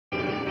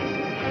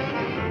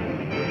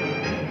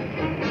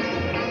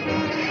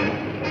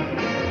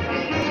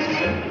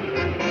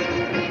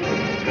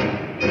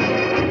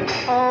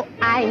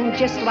I'm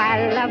just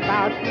wild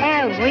about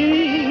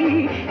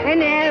Harry,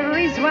 and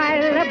Harry's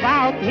wild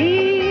about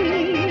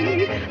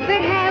me. The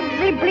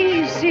heavenly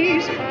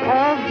breezes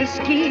of his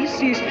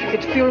kisses,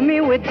 it fill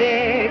me with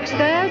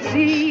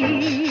ecstasy.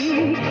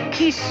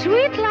 He's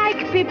sweet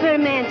like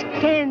peppermint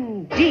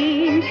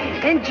candy,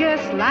 and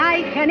just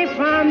like honey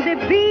from the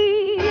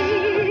bee.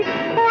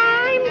 Oh,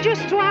 I'm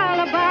just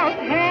wild about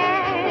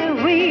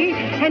Harry,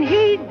 and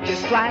he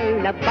just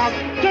wild about,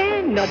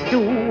 cannot do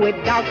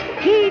without.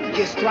 He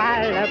just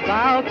wild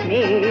about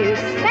me.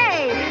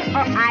 Say,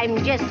 oh,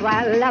 I'm just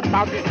wild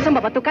about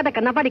samba, batucada,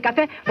 carnaval e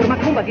café, por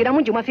macumba, vira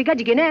mundi, uma figa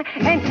de Guiné.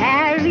 And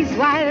Harry's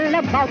wild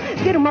about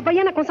ter uma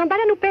baiana com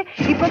sandália no pé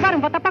e provar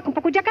vatapá com um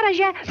pouco de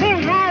acarajé. The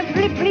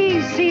heavenly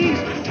pleases,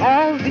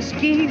 all these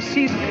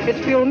kisses, it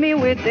fill me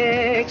with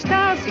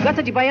ecstasy.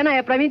 Gosta de baiana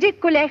é pra mim de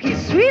colher. He's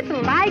sweet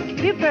like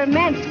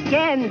peppermint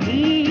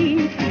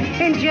candy,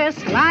 and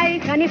just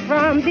like honey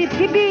from the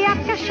bebê, a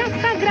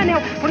cachaça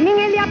granel, por mim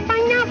ele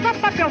apanhava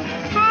papel.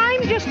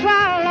 I'm just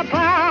wild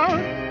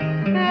about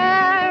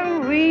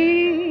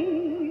Harry.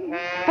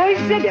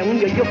 Pois ele é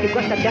ioiô que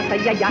gosta dessa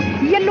iaia,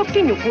 e é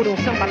louquinho por um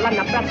samba lá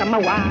na Praça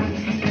Mauá.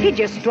 He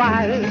just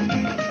wild,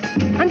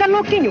 anda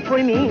louquinho por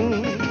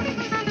mim.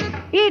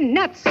 E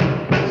nuts,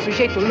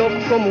 sujeito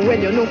louco como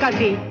ele eu nunca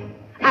vi.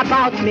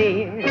 About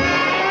me.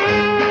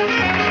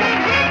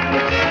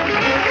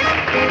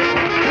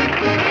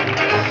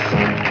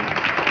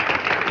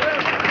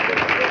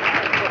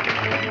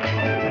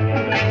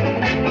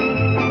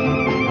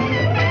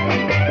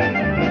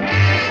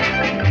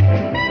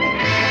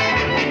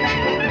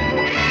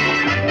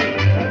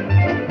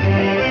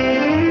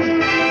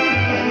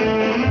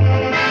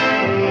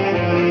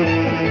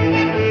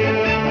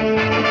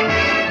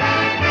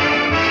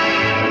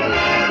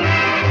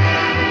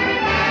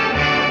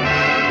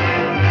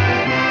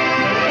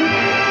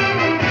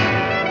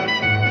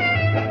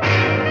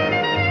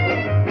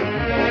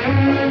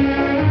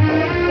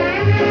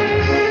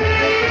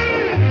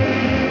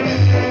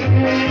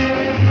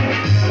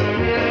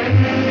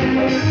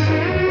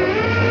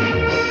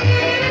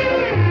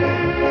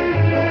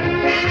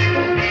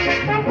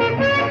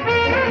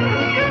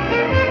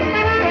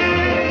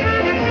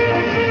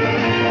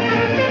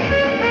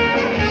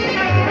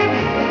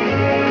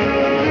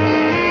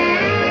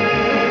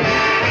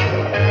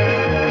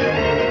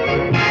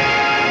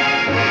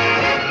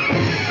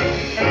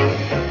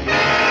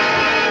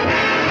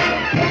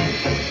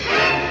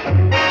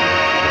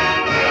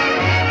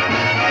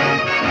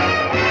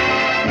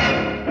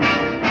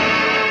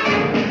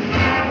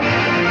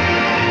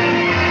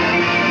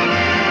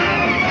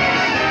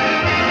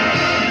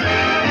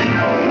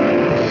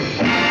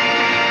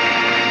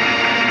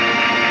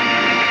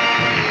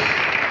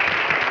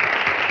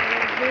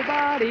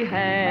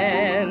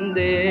 Hand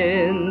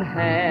in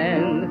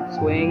hand,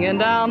 swinging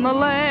down the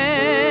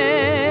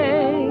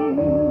lane.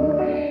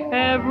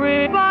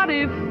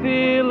 Everybody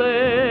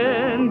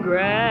feeling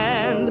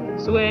grand,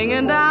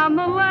 swinging down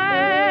the lane.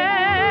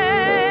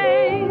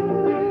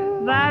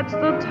 That's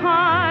the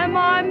time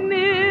I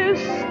miss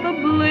the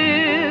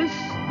bliss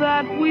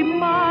that we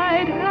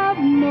might have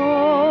known.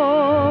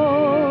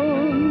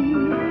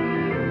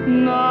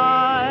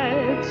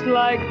 Nights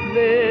like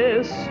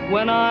this,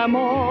 when I'm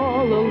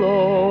all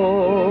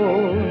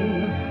alone,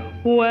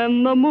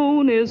 when the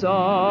moon is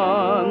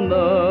on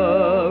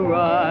the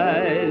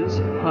rise,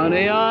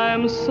 honey,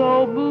 I'm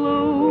so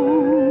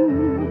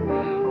blue,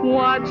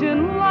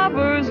 watching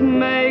lovers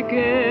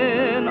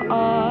making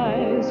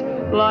eyes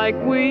like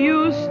we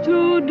used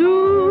to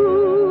do.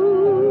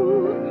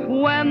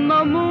 When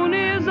the moon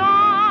is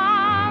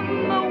on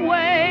the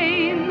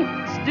wane,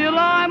 still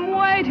I'm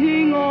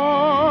waiting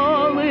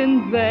all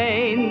in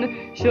vain,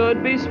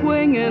 should be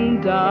swinging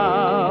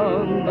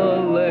down the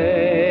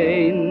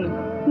lane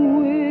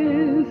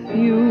with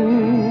you.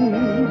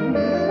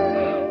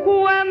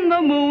 When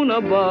the moon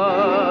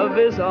above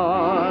is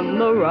on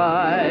the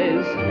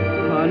rise,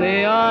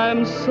 honey,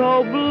 I'm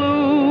so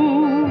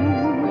blue,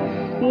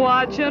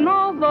 watching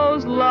all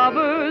those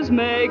lovers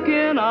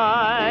making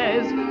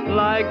eyes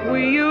like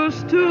we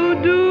used to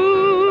do.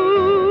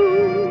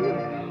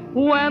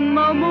 When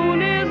the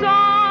moon is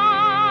on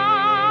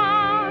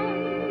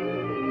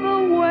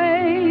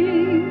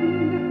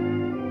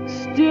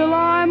still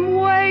I'm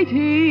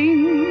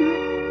waiting,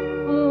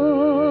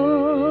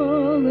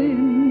 all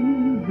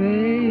in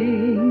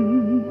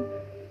vain,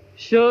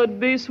 should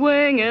be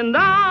swinging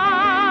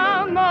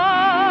down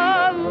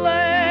the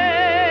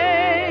lane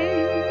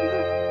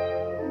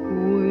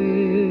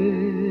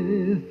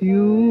with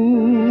you.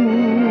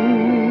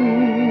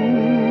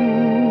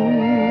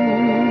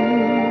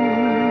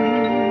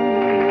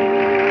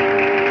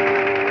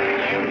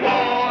 You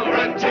wore a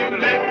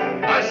tulip,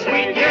 a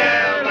sweet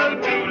yellow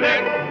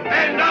tulip,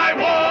 and I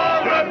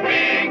wore a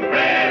big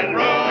red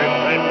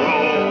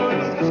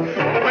rose.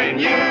 When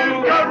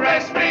you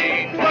caressed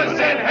me, 'twas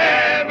in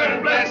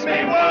heaven, bless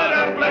me, what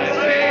a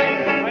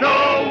blessing.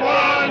 No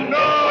one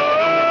knows.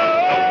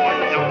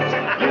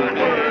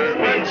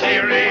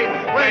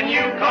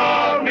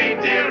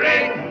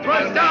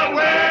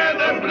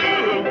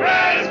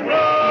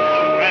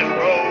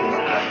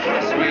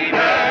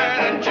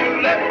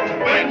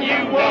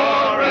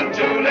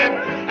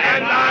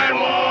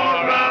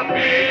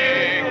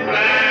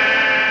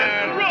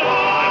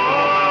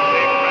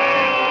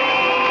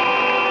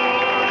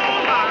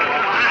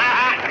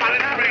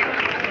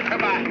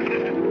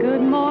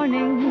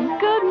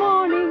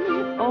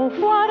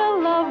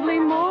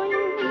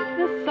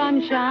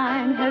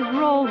 sunshine has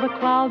rolled the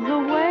clouds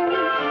away.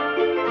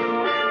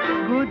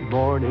 Good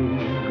morning,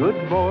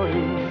 good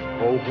morning.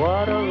 Oh,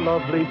 what a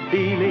lovely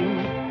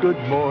feeling.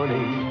 Good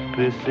morning,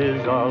 this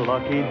is our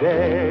lucky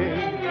day.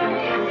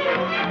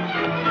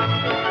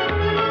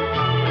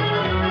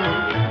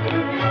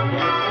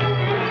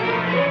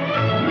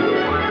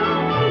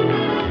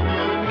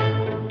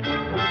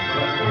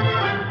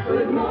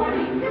 Good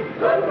morning,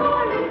 good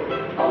morning.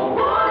 Oh,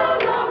 what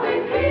a lovely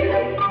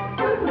feeling.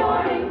 Good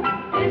morning,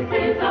 this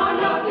is our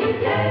lucky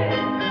day.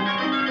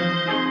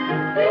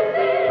 This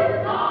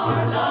is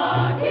our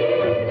lucky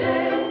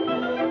day.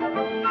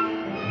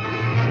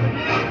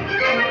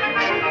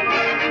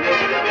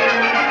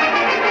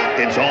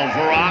 It's all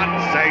for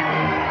art's sake,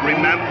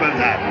 remember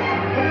that.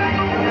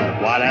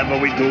 Whatever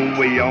we do,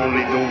 we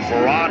only do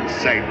for art's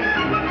sake.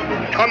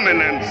 Come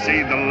in and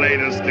see the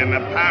latest in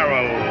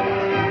apparel.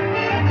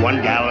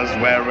 One gal is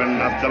wearing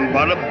nothing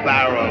but a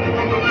barrel.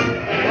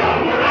 It's all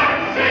for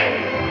art's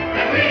sake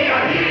that we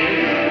are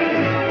here.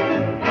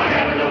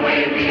 Whatever the way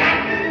we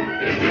act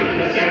is due to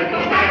the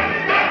simple fact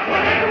that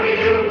whatever we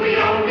do, we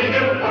only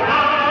do for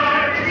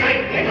art's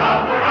sake. It's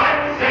all for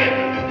art's sake.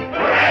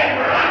 Hooray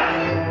for us.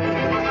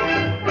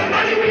 The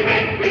money we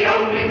make, we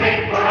only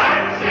make for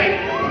art's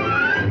sake.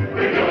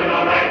 We're doing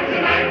all right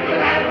tonight. We'll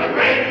have a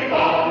great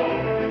ball.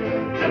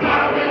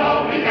 Tomorrow we'll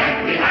all be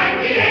back behind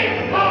the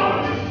 8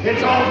 ball.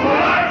 It's all for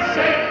art's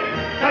sake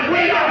that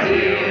we are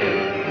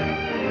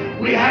here.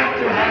 We have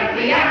to have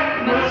the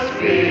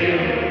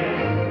atmosphere.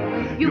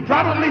 You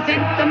probably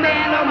think the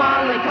men are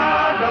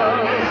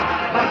mollycoddles,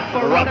 but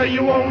for other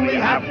you only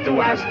have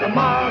to ask the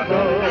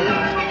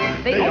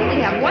models. They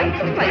only have one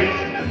complaint,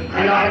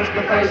 and artist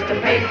prefers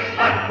to paint,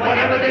 but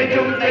whatever they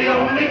do, they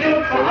only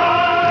do for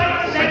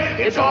art's sake.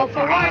 It's all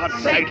for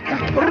art's sake.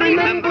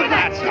 Remember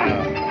that.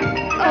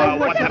 Oh,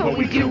 whatever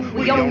we do,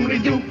 we only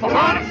do for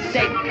art's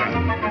sake.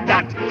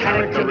 That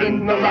character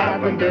in the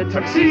lavender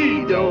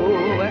tuxedo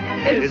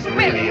is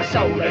really a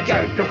solar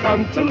jerker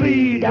from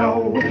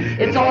Toledo.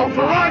 It's all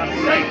for art's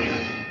sake.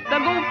 The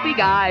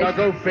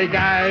goofy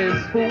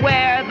guys who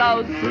wear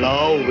those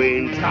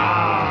Flowing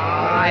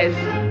ties.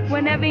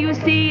 Whenever you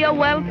see a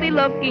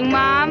wealthy-looking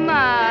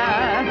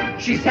mama,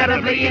 she's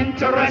terribly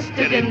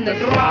interested in the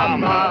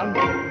drama.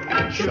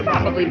 She'll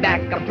probably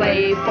back a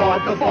play for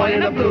the boy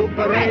in a blue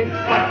beret,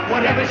 but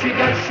whatever she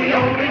does, she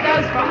only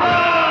does for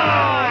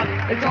art.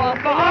 It's all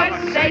for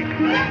art's sake.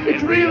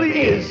 It really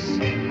is.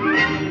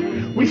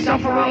 We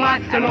suffer a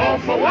lot, and all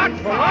for what?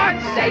 For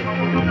art's sake.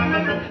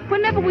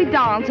 Whenever we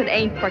dance, it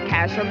ain't for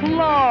cash or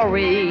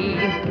glory.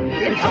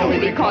 It's only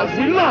because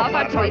we love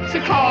our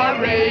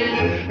terpsichore.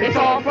 It's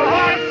all for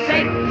art's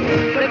sake.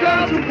 The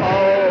girls who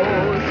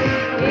pose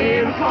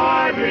in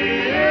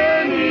hardly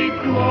any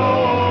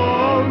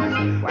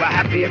clothes. We're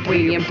happy if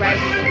we impress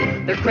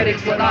the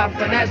critics with our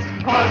finesse,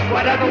 cause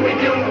whatever we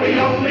do, we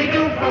only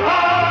do for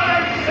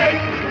art's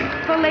sake.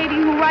 The lady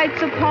who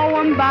writes a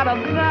poem about a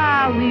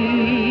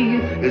valley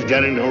is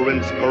getting her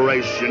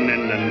inspiration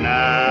in an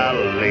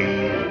alley.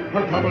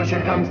 Her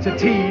publisher comes to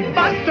tea,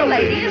 but the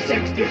lady is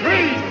 63,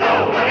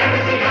 so Whatever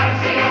she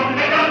does, she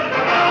only does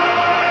for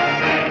art's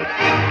sake.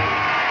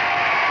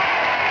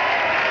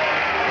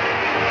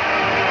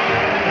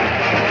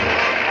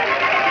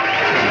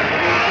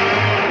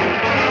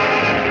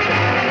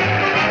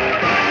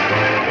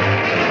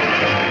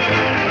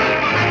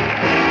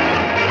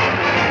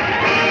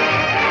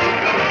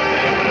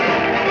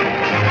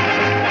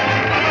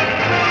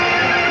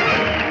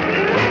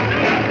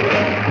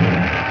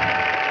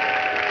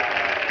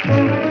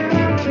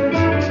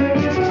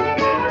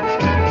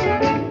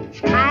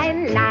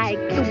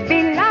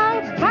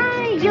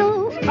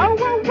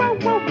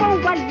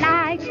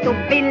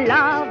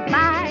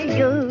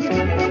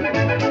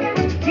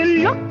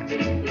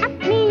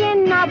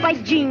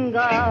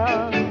 Jingle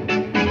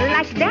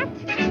like that,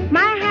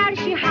 my heart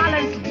she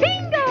hollers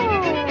bingo.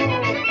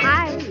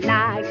 I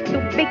like to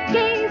be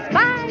kissed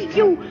by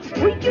you.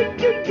 Ooh,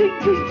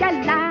 I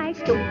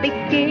like to be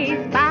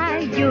kissed by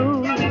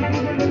you.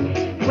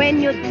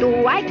 When you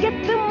do, I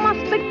get the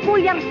most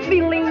peculiar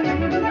feeling.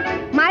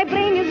 My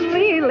brain is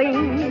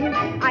reeling.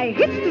 I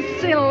hit the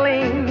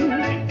ceiling.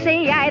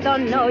 Say I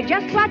don't know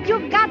just what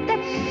you got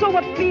that's so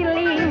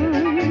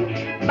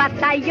appealing, but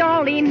I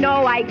only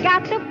know I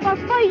got the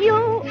first for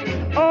you.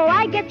 Oh,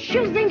 I get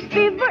shivering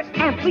fever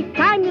every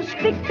time you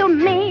speak to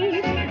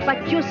me.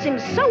 But you seem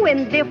so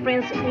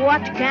indifferent,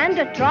 what can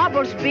the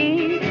troubles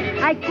be?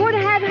 I could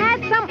have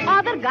had some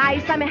other guy,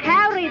 some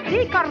Harry,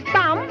 Dick, or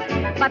Tom,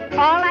 but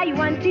all I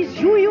want is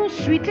you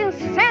sweet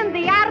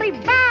incendiary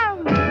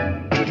bomb.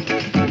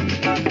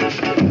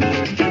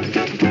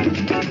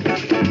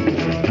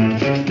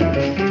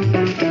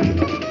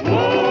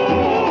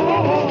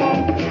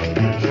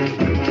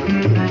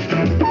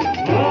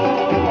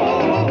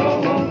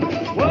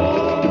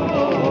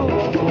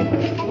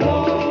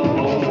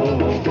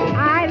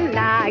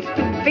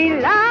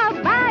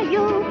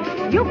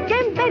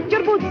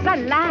 I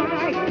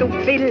like to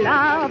be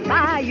loved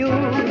by you.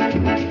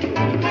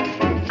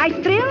 I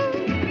thrill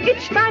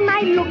each time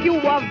I look you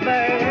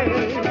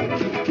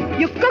over.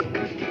 You cook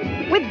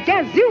with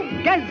Yazoo,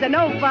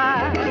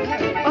 Casanova.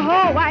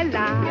 Oh, I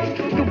like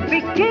to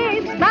be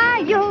kissed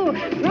by you.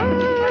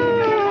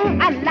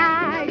 I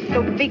like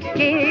to be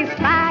kissed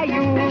by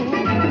you.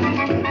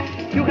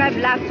 You have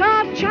lots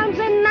of charms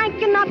and I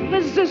cannot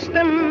resist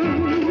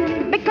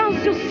them,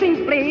 because you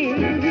simply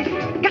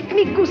got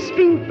me goose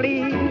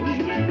pimply.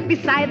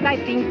 Besides, I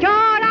think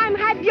I'm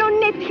have your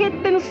net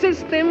hitting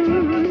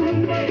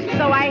system,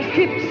 so I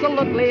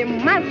absolutely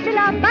must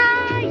love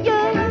by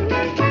you.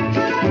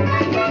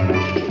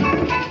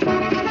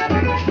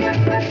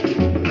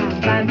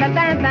 Ba ba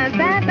ba ba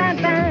ba ba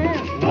ba.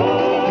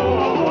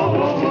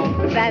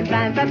 Ba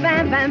ba ba ba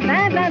ba ba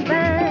ba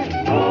ba.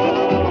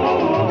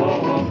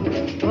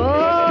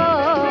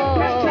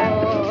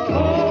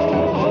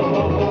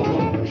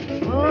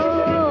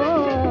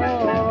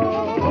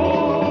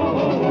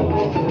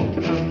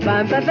 Ba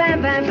ba ba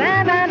ba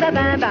ba ba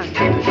ba ba.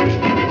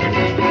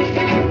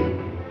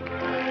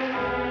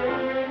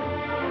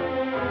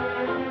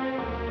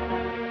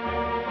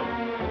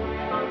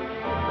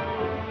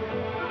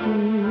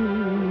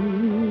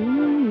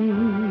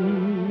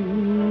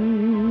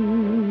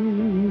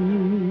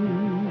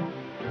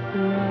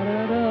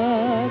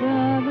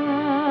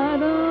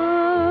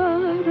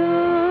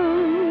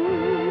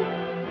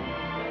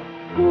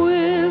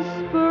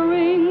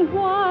 Whispering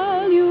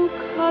while you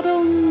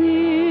cuddle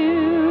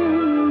near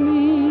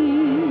me,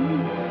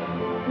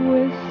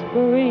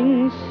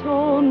 whispering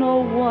so no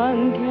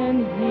one can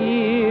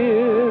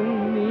hear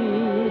me.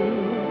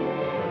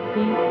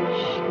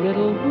 Each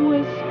little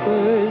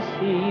whisper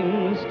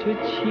seems to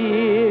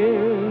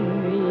cheer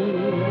me.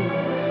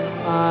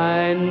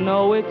 I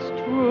know it's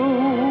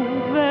true,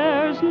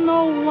 there's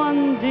no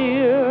one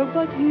dear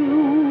but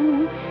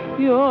you.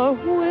 You're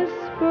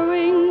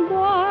whispering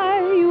why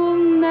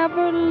you'll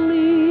never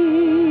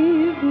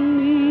leave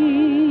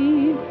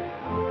me,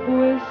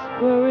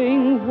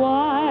 whispering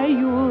why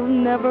you'll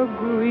never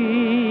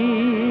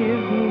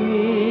grieve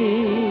me.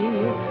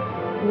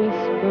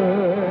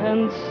 Whisper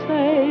and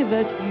say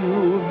that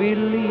you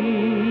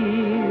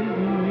believe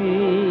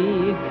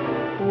me,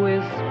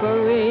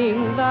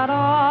 whispering that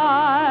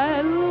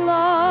I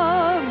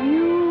love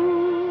you.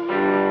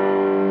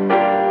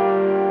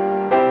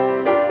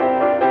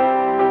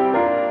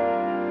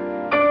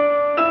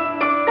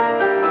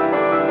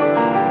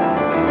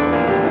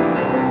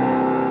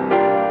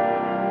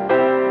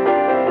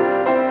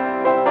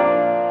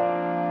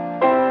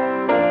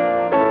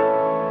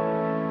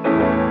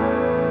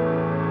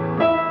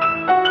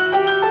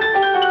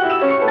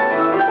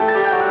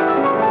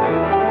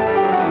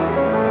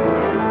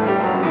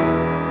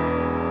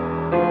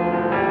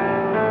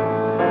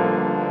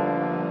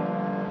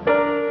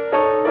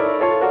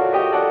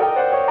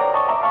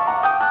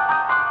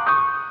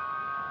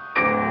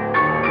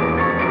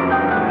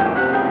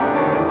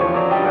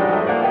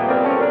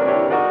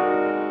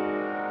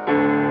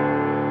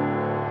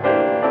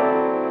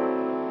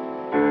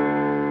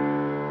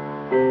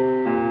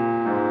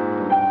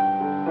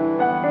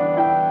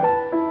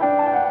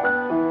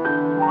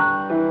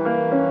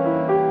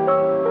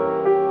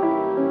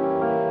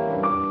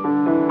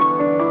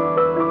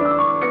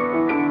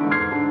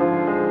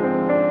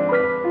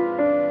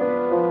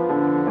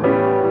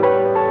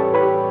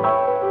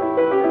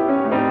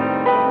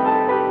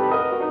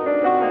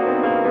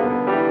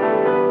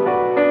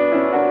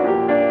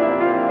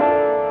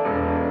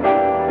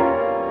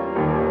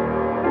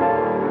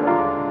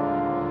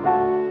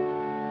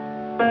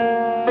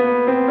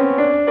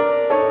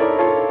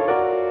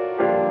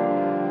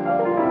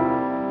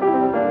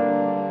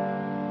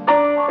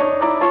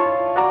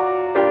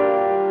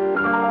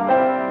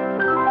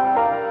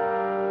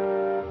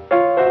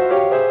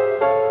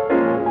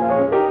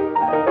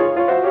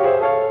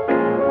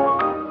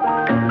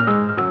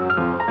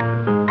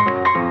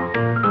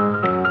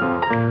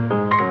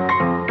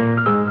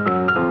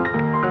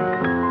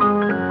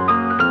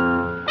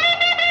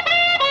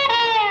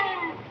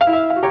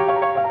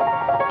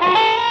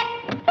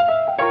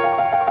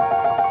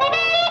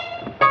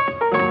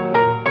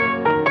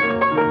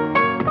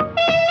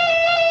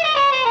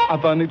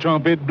 Up on the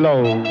trumpet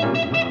blow.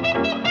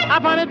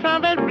 Up on the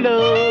trumpet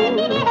blow.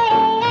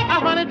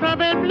 Up on the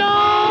trumpet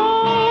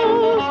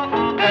blow.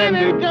 And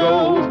it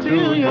goes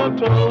to your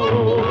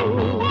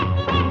toe.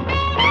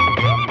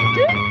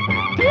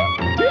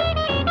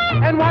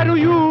 And why do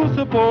you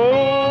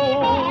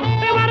suppose?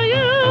 And why do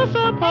you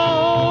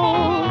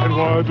suppose? And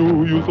why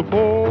do you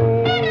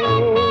suppose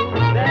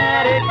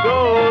that it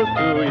goes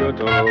to your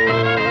toe?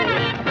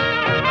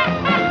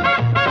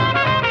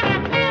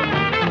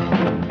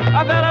 A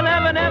fella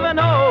never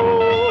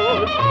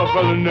knows. A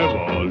fella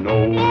never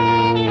knows.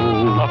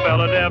 A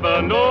fella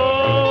never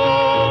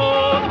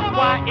knows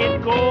why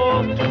it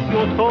goes to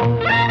your toe.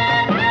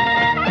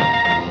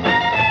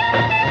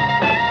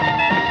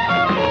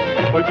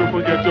 But you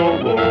forget your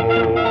woe.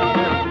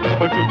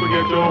 But you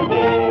forget your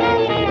woe.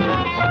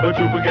 But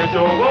you forget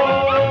your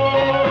woe.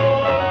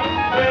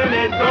 When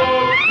it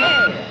goes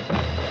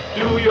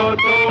to your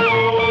toe.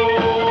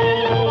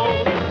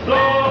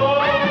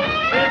 Blow,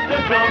 it's the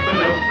trumpet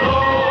of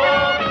soul.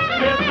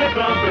 It's the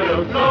trumpet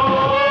of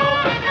soul.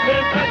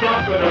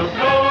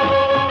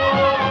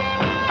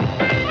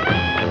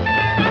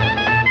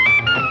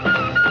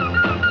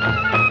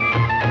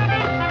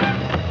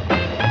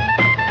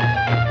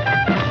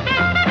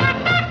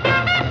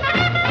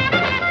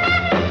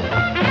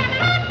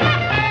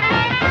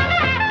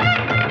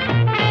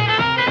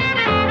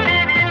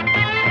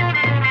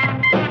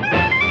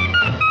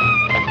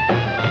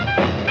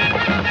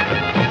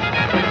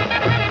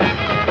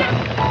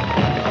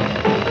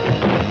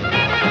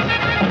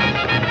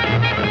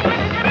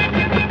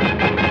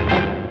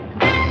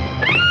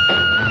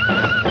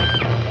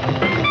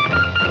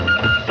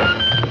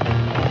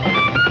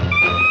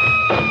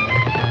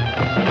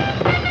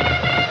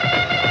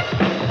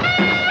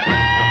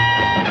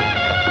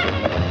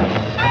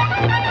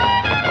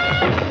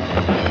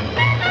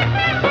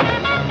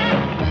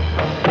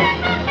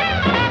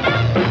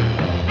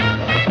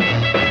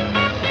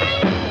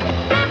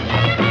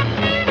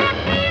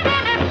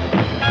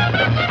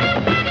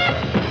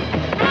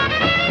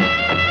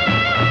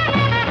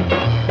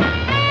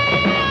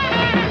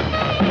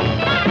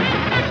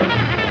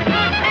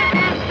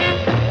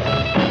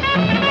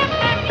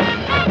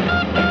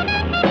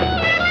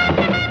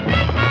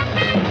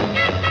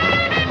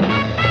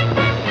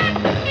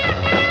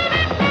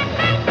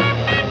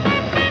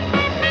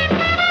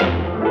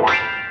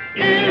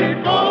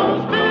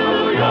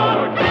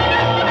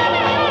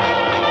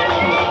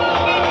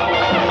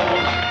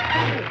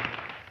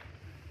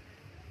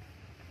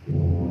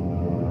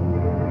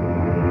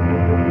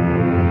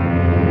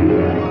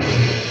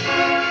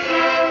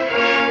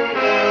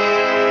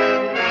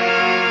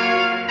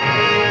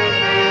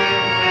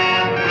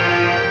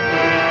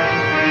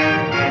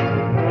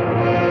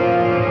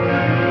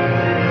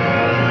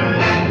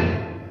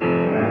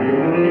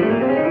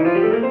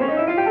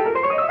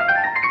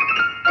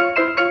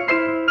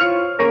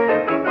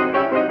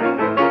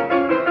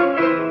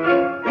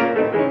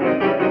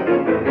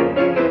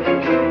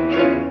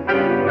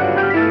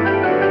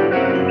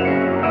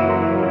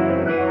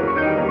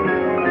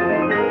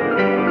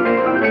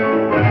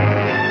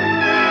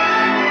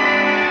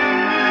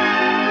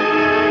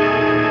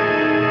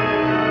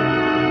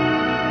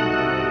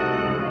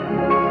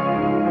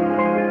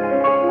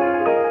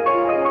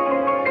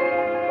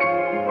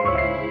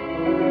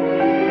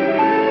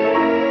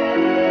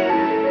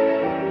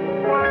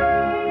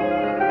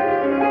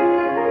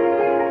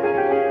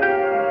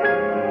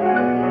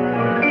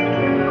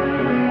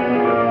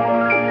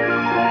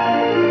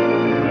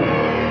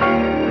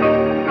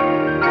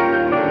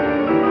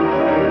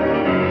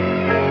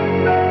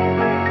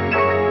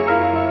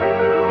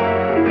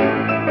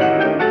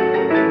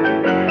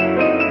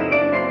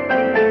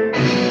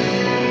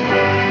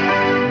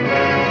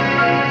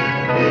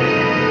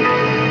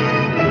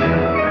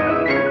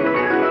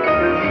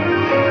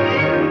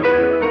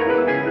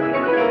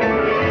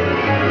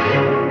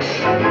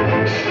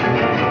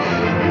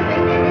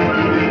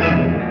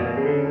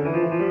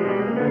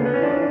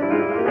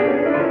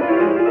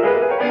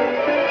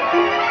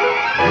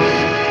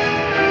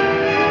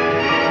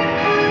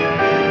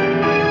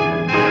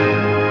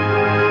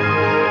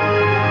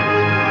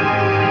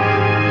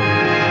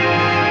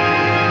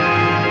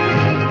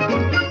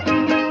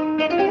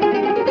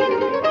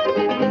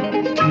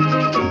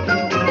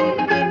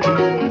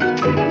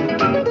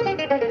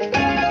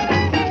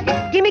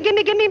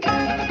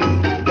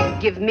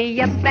 Give me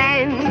a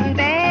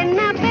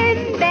bandana,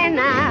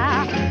 bandana.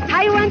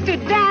 I want to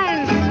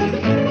dance.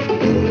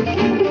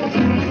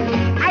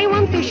 I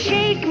want to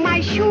shake my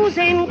shoes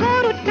and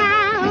go to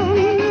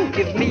town.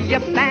 Give me a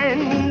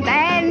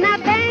bandana,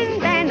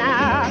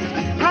 bandana.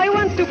 I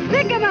want to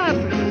pick him up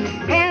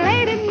and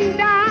lay him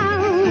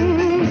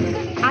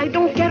down. I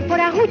don't care for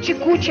a hoochie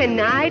coochie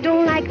and I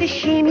don't like the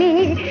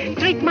shimmy.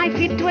 Treat my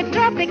feet to a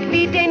tropic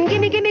beat and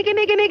gimme, gimme,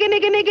 gimme, gimme, gimme,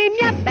 gimme, gimme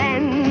a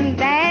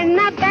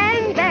bandana,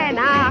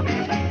 bandana.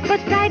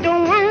 But I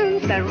don't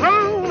want the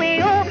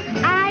Romeo.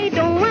 I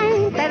don't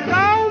want the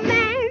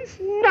romance.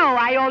 No,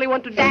 I only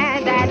want to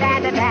dance, da, da,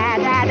 da, da,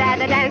 da, da,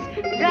 da, dance,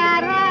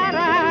 da, da,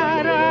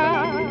 da,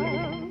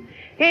 da.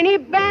 Any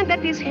band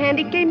that is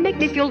handy can make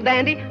me feel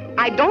dandy.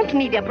 I don't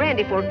need a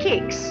brandy for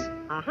kicks.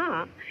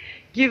 Uh-huh.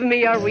 Give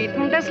me a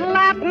rhythm that's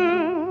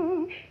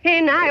Latin,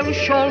 and I'll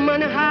show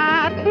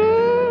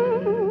Manhattan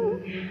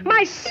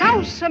my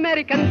South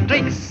American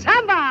drink,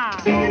 samba.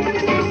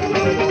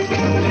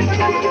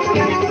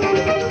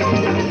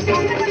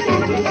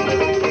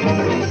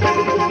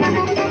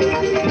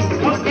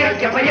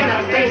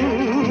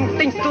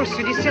 Tem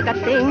torso de seda,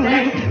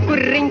 tem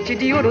corrente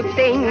de ouro,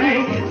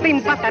 tem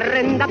bata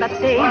rendada,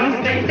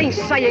 tem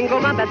saia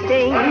engomada,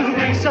 tem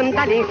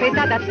sandália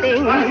enfeitada,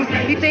 tem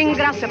e tem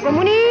graça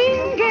como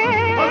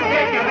ninguém.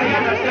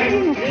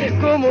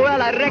 Como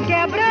ela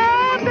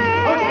requebra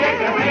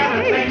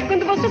bem.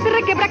 Quando você se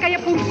requebrar, caia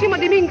por cima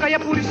de mim, caia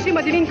por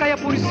cima de mim, caia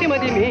por cima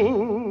de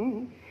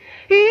mim.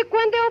 E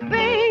quando eu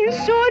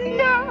penso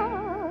na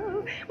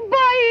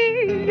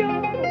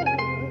Bahia,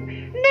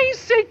 nem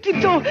sei que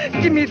dor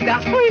que me dá.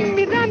 Ui,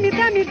 me dá,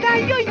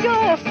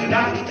 ioiô.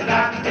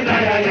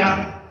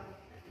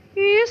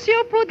 E se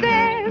eu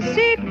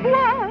pudesse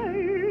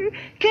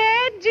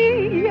qualquer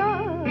dia,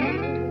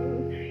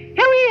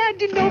 eu ia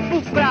de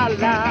novo pra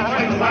lá.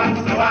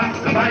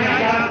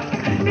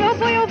 Eu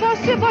vou,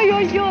 você vai,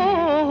 ioiô.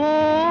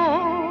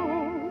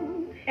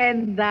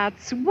 And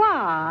that's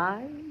why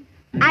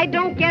I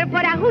don't care for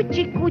a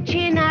hoochie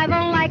coochie and I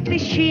don't like the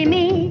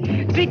shimmy.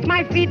 Treat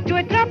my feet to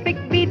a tropic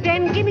beat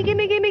and gimme,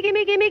 gimme, gimme,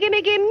 gimme, gimme,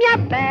 gimme, gimme a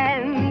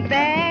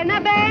bandana,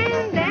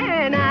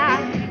 bandana.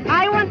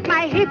 I want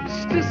my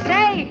hips to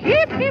say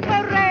hip, hip,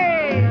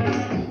 hooray.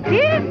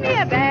 Give me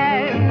a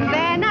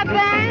bandana,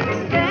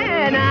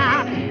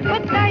 bandana.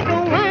 But I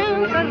don't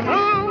want the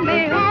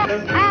Romeo.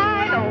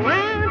 I don't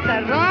want the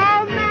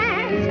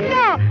romance.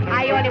 No,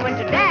 I only want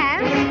to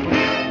dance.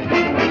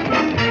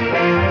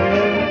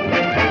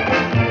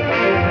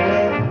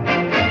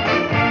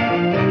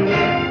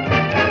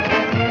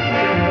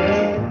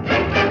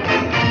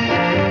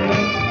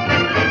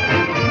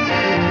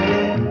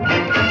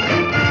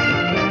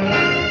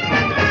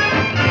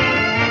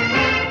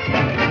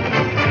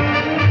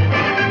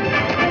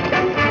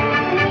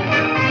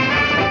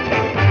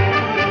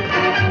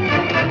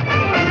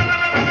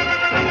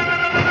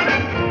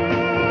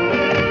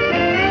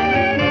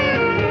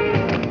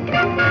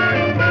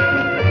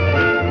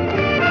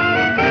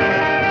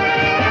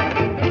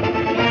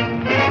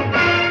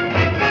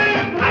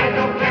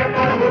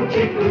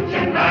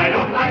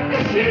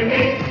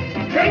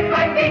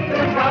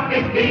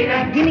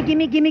 Gimme,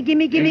 gimme, gimme,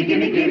 gimme, gimme,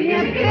 gimme, gimme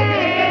a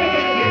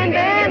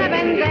bandana,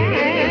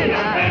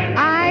 bandana.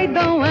 I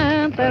don't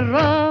want a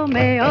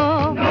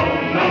Romeo.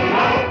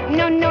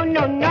 No, no,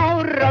 no,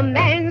 no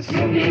romance.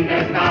 You mean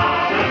there's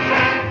not a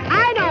chance?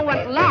 I don't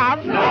want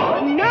love. No.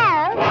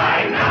 No.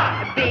 Why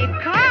not?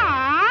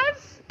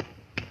 Because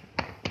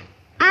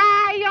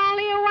I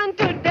only want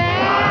to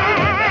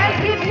dance.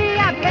 Give me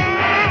a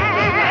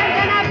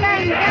bandana,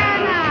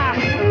 bandana.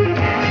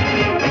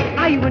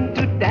 I want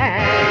to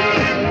dance.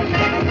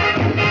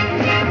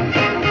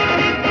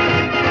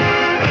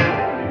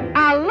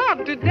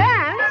 To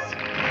dance.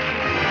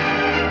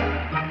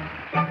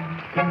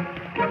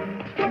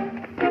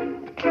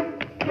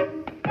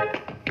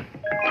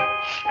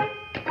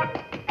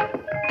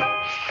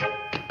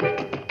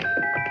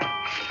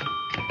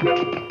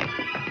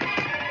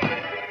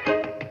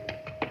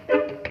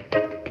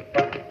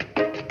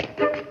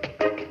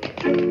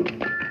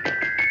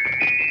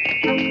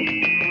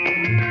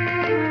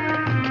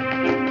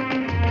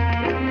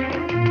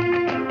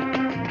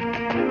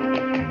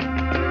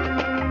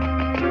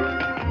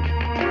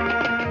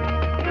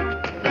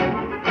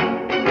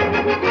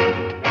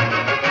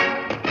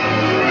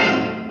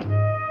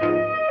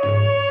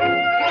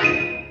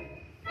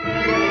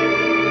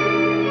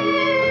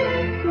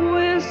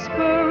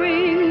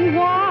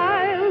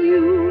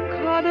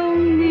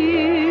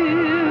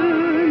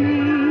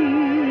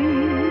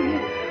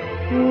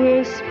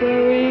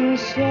 Whispering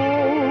so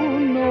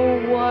no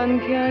one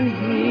can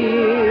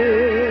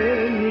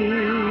hear me.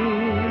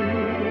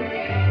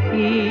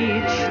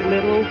 Each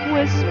little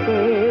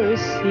whisper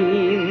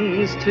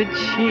seems to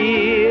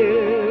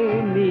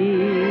cheer me.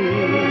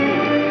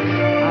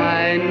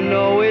 I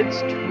know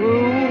it's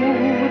true,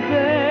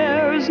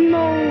 there's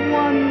no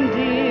one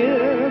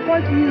dear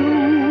but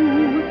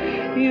you.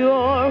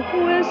 You're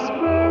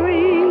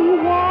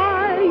whispering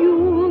why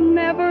you'll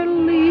never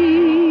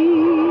leave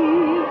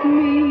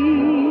me.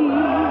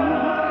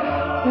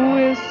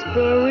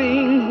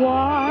 whispering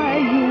why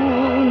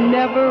you'll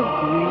never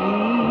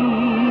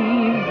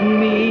grieve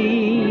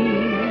me.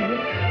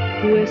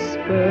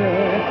 Whisper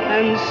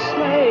and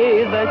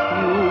say that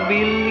you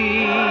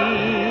believe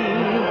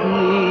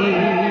me.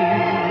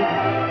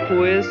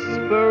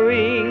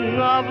 Whispering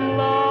of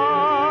love.